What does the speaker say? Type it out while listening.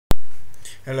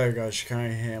Hello guys,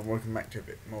 Shikaria here and welcome back to a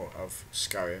bit more of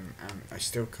Skyrim, and I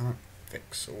still can't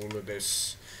fix all of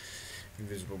this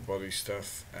invisible body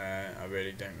stuff. I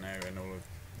really don't know, and all of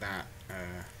that,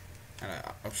 and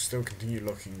I'll still continue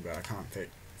looking, but I can't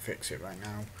fix it right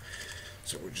now,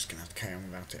 so we're just going to have to carry on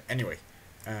without it. Anyway,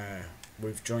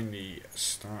 we've joined the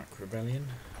Stark Rebellion,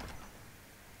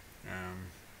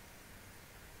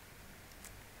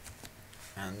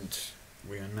 and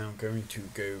we are now going to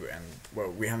go and, well,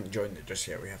 we haven't joined it just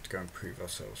yet. We have to go and prove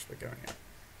ourselves for going up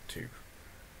to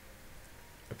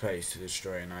a place to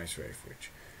destroy an ice wraith,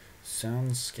 which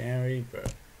sounds scary, but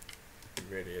it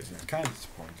really isn't. It's kind of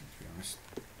disappointing, to be honest.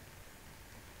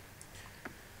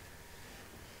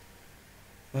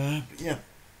 But yeah,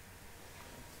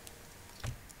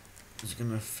 it's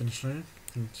gonna finish loading.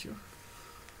 Thank you.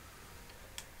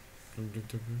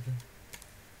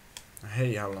 I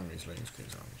hate how long these loading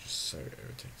screens are, they're just so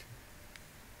irritating.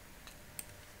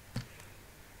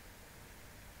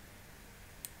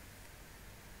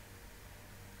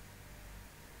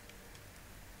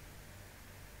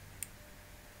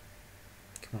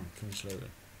 Come on, finish loading.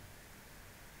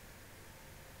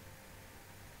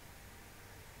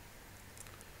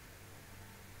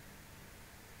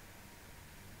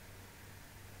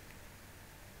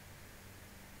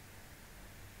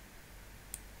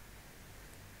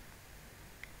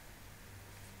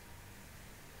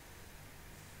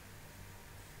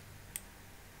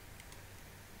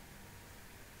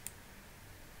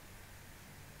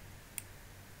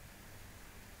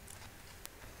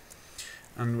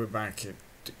 And we're back. It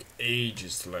took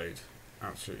ages to load,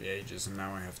 absolutely ages, and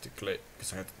now I have to click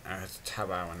because I had to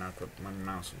tab out, and I've got my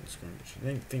mouse on the screen, which I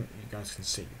don't think you guys can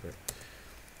see. But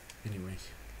anyway,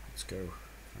 let's go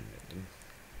find it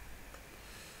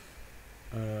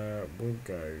then. We'll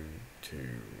go to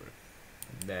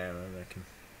there, I reckon.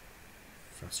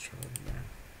 Fast travel there.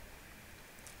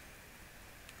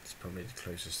 It's probably the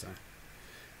closest there.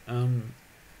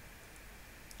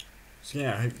 So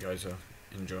yeah, I hope you guys are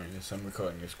enjoying this. I'm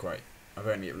recording this I've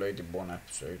only uploaded one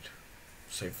episode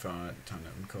so far at the time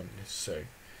that I'm recording this, so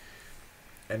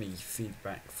any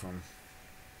feedback from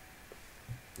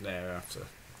thereafter,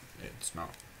 it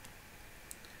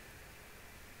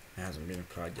hasn't been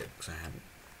applied yet because I haven't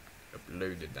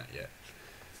uploaded that yet.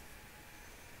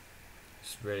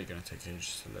 It's really going to take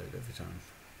ages to load every time.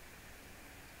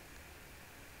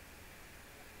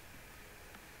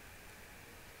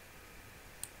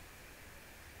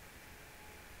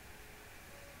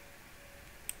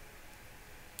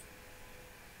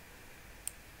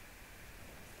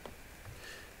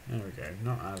 There we go,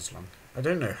 not as long. I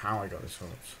don't know how I got this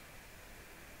horse.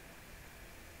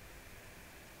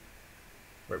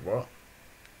 Wait, what?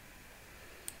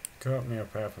 Cut me a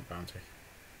pair for bounty.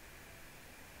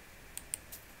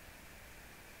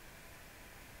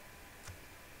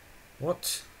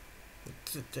 What?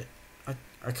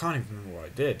 I can't even remember what I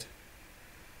did.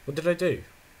 What did I do?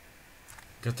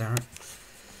 God damn it.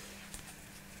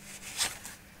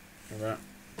 Well,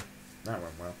 that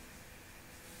went well.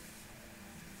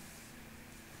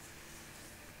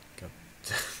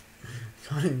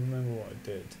 I can't even remember what I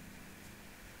did.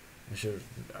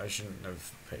 I shouldn't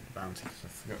have paid the bounty because I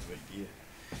forgot that you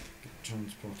get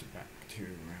transported back to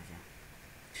wherever.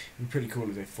 It'd be pretty cool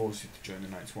if they force you to join the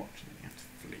Nightswatch and then you have to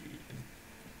flee.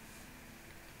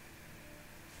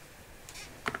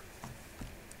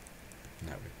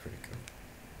 That would be pretty cool.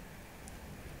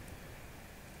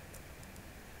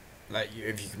 Like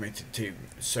if you committed to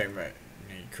so many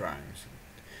crimes.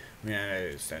 I mean, I know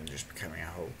it's then just becoming a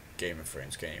whole Game of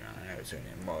Thrones game, and I know it's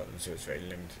only a mod, and so it's very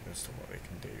limited as to what they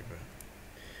can do, but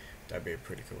that'd be a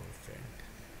pretty cool thing.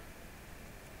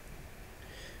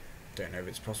 Don't know if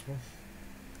it's possible.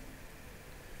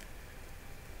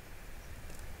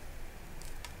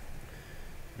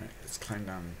 Right, let's climb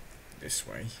down this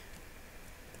way.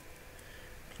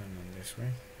 Climb down this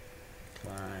way.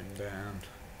 Climb down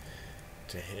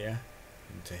to here,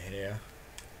 and to here,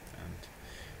 and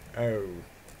oh,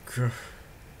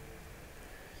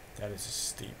 that is a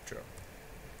steep drop.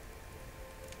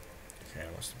 Okay,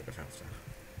 I lost a bit of health there.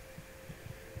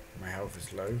 My health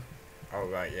is low. Oh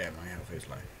right, yeah, my health is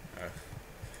low.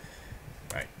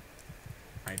 Right.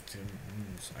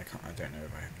 Items. I don't know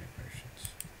if I have any potions.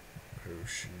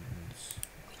 Potions.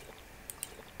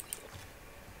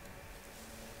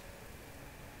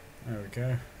 There we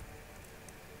go.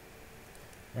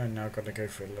 Right, now I've got to go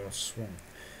for a little swim.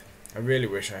 I really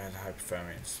wish I had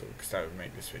hypothermia installed, because that would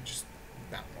make this bit just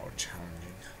that more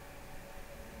challenging.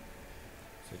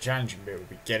 So the challenging bit would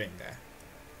be getting there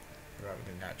rather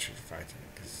than actually fighting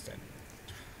it, because then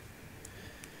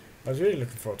I was really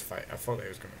looking forward to fight. I thought it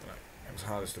was going to be like as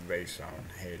hard as the Wraiths are on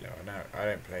Halo. I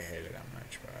don't play Halo that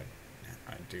much, but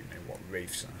I do know what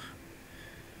Wraiths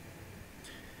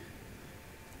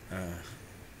are.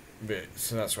 But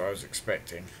so that's what I was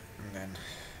expecting, and then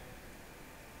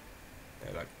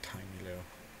they're like tiny little.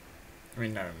 I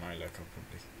mean, no, my luck I'll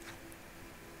probably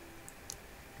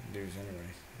lose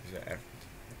anyway. Is it F?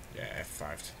 Yeah,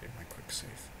 F5 to do my quick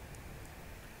save.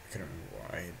 I can't remember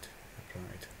what I had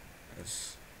applied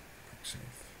as quick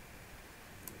save.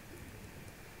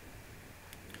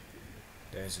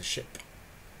 There's a ship.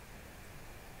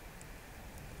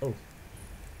 Oh.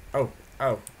 Oh.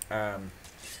 Oh.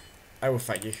 I will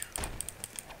fight you.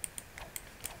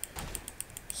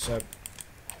 So,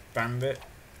 bandit.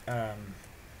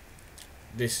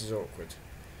 This is awkward.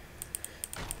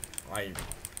 I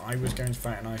was going to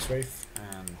fight an ice wraith,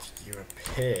 and you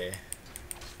appear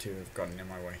to have gotten in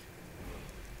my way.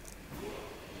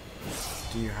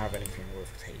 Do you have anything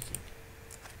worth taking?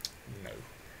 No.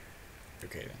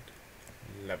 Okay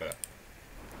then. Level up.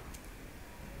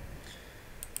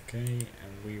 Okay,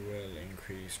 and we will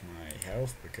increase my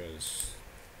health because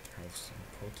health's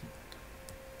important.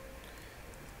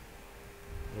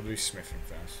 We'll do smithing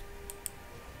first.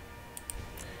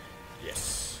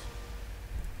 Yes.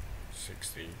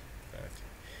 60,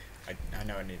 30. I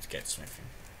know I need to get smithing.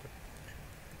 But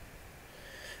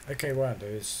yeah. Okay, wow,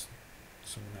 there is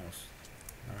someone else.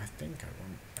 Now I think I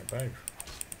want a bow.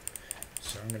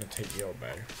 So I'm going to take your bow.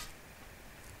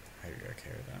 I hope you're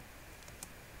okay with that.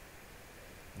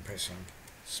 I'm pressing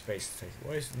space to take it.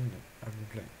 Why isn't it? I've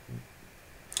been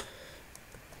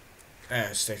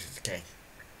playing. State of Decay.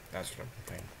 That's what I've been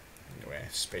playing. Where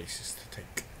space is to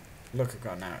take. Look, I've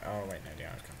got now. Oh wait, no, the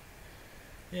hour's gone.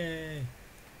 Yay!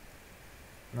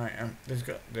 Right,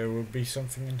 there will be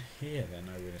something in here then,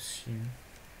 I would assume.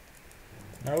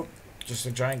 Nope, just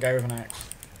a giant guy with an axe.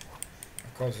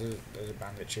 Of course, there's a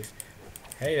bandit chief.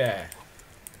 Hey there!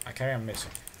 I carry on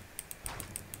missing.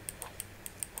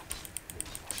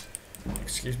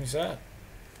 Excuse me, sir.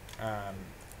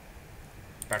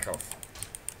 Back off.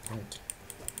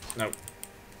 Nope.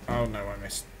 Oh no, I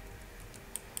missed.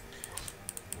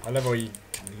 I love how you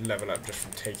can level up just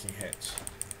from taking hits.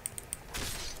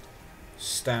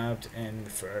 Stabbed in the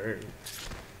throat.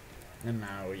 And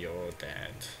now you're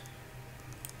dead.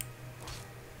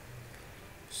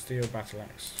 Steel battle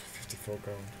axe, 54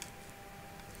 gold.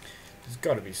 There's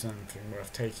got to be something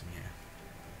worth taking here.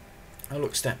 Oh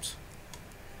look, steps.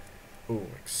 Ooh,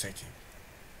 exciting.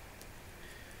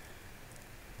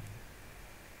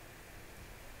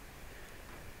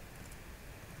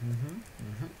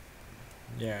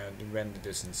 Yeah, the render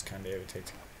distance can be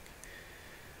irritating.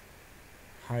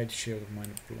 Hide shield of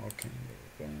minor blocking.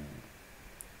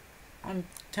 I'm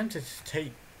tempted to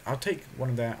take. I'll take one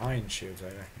of their iron shields, I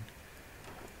reckon.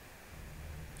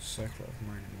 Circle of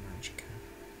minor magic.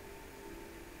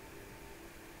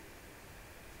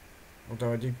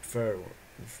 Although I do prefer.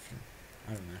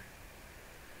 I don't know.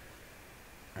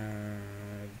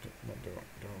 What do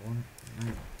I want?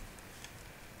 No.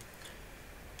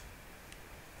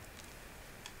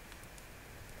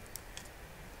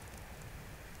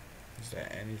 Is there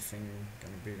anything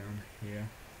gonna be down here?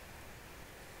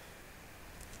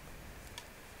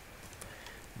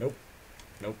 Nope.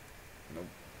 Nope. Nope.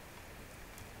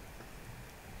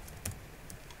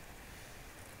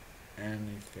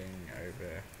 Anything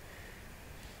over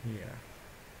here?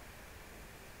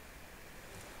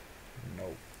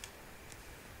 Nope.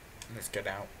 Let's get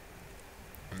out.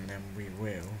 And then we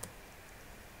will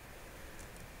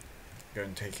go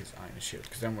and take his iron shield.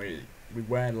 Because then we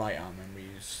wear light armor and we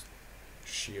use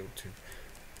shield to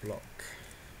block.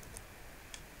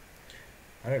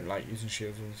 I don't like using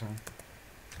shields all the time.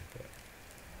 But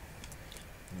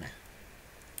meh.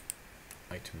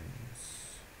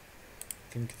 Items.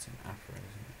 I think it's an Apachii,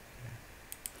 isn't it?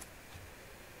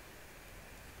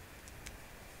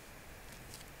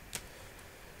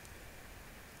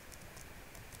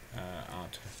 Yeah. Armour.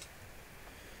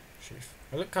 Sheath.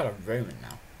 I look kind of Roman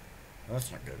now. Well,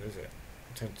 that's not good, is it?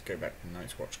 I tend to go back to the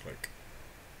Nightswatch cloak.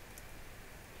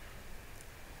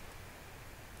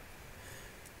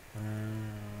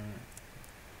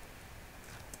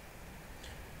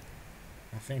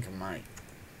 I think I might.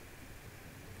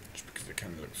 Just because it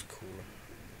kind of looks cooler.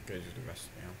 Goes with the rest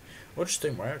of the arm. Or just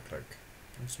don't wear a cloak.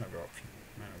 That's another option.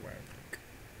 No, wear a cloak.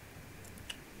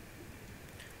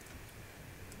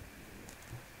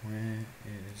 Where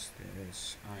is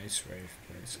this ice wave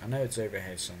place? I know it's over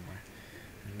here somewhere.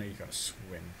 I know you gotta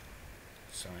swim.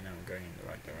 So I know I'm going in the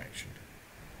right direction.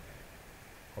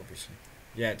 Obviously.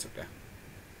 Yeah, it's up there.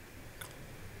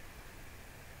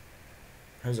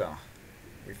 Huzzah.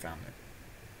 We found it.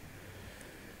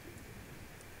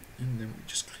 And then we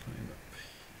just climb up.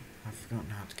 I've forgotten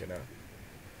how to get up.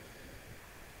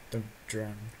 Don't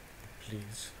drown,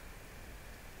 please.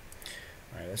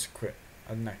 Right, let's quit. I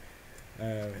don't know.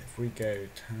 If we go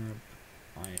tab,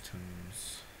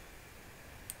 items,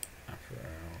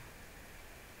 apparel.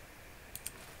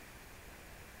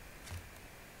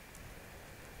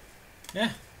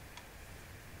 Yeah.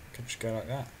 Could just go like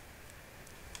that.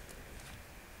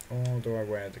 Or do I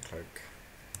wear the cloak?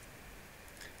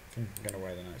 I think I'm going to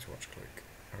wear the Nightswatch cloak.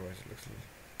 Otherwise it looks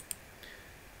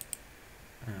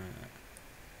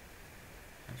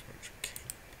Nightswatch key.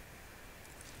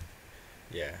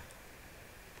 Yeah.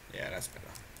 Yeah, that's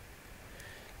better.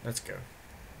 Let's go.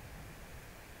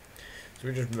 So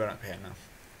we just run up here now.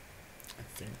 I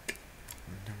think.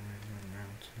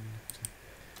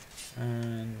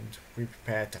 And we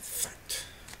prepare to fight.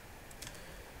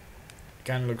 It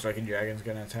kind of looks like a dragon's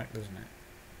going to attack, doesn't it?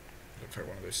 Looks like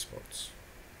one of those spots.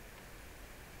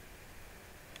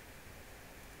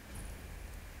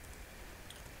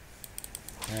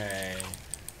 Hey.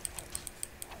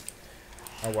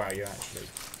 Oh wow, you're actually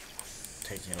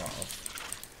taking a lot of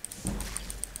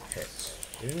hits.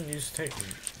 You didn't used to take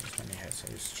as many hits,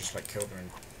 I used to just like kill them in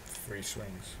 3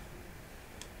 swings.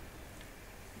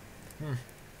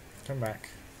 Come back.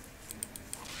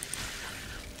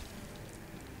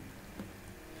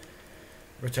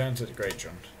 Return to the Great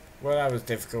John. Well, that was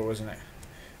difficult, wasn't it?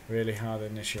 Really hard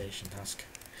initiation task.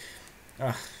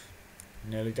 Ah,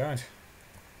 nearly died.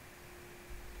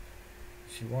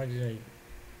 See, why did they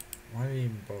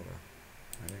even bother?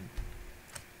 I don't.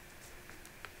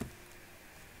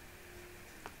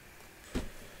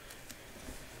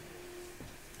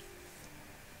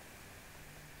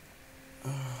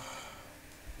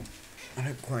 I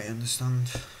don't quite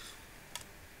understand.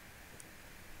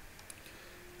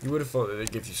 You would have thought that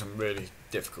they'd give you some really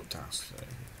difficult tasks. So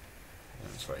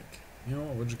it's like, you know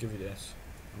what, we'll just give you this.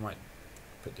 I might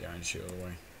put the iron shield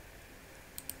away.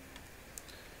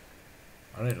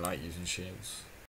 I don't like using shields.